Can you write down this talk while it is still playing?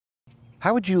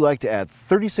How would you like to add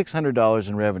 $3,600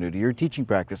 in revenue to your teaching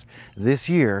practice this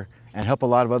year and help a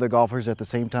lot of other golfers at the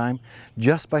same time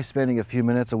just by spending a few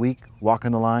minutes a week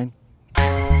walking the line?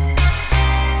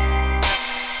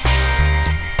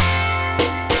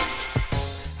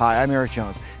 Hi, I'm Eric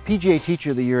Jones, PGA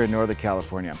Teacher of the Year in Northern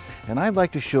California, and I'd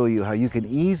like to show you how you can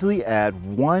easily add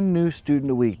one new student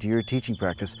a week to your teaching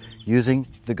practice using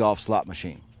the golf slot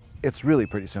machine. It's really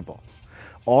pretty simple.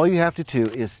 All you have to do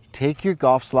is take your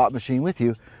golf slot machine with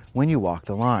you when you walk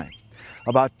the line.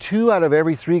 About 2 out of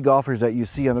every 3 golfers that you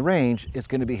see on the range is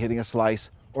going to be hitting a slice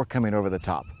or coming over the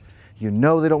top. You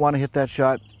know they don't want to hit that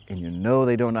shot, and you know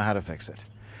they don't know how to fix it.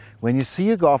 When you see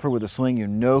a golfer with a swing you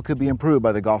know could be improved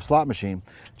by the golf slot machine,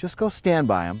 just go stand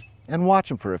by them and watch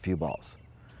them for a few balls.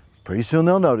 Pretty soon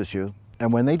they'll notice you,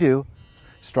 and when they do,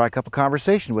 strike up a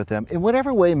conversation with them in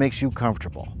whatever way makes you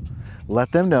comfortable.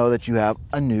 Let them know that you have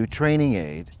a new training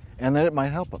aid and that it might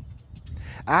help them.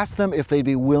 Ask them if they'd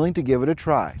be willing to give it a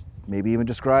try, maybe even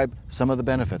describe some of the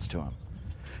benefits to them.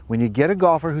 When you get a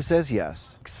golfer who says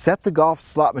yes, set the golf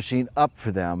slot machine up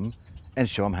for them and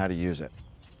show them how to use it.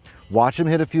 Watch them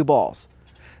hit a few balls.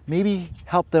 Maybe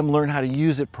help them learn how to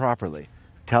use it properly.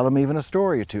 Tell them even a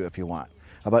story or two if you want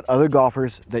about other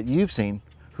golfers that you've seen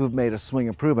who've made a swing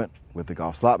improvement with the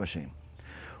golf slot machine.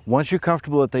 Once you're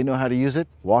comfortable that they know how to use it,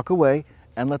 walk away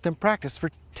and let them practice for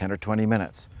 10 or 20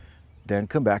 minutes. Then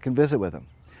come back and visit with them.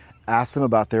 Ask them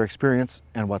about their experience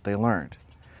and what they learned.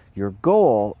 Your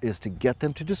goal is to get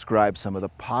them to describe some of the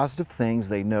positive things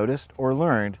they noticed or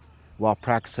learned while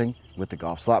practicing with the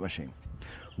golf slot machine.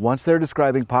 Once they're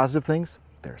describing positive things,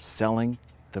 they're selling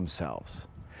themselves.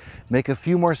 Make a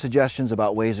few more suggestions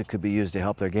about ways it could be used to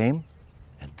help their game,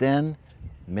 and then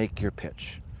make your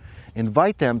pitch.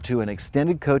 Invite them to an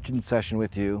extended coaching session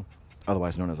with you,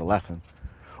 otherwise known as a lesson,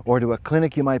 or to a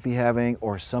clinic you might be having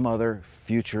or some other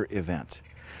future event.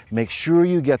 Make sure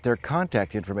you get their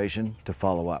contact information to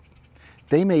follow up.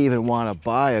 They may even want to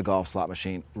buy a golf slot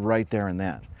machine right there and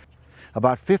then.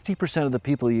 About 50% of the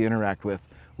people you interact with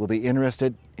will be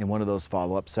interested in one of those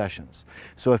follow-up sessions.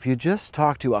 So if you just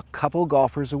talk to a couple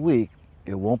golfers a week,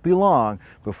 it won't be long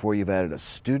before you've added a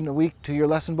student a week to your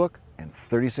lesson book and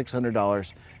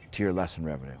 $3,600 to your lesson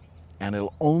revenue. And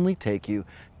it'll only take you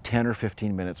 10 or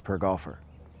 15 minutes per golfer.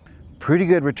 Pretty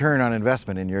good return on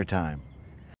investment in your time.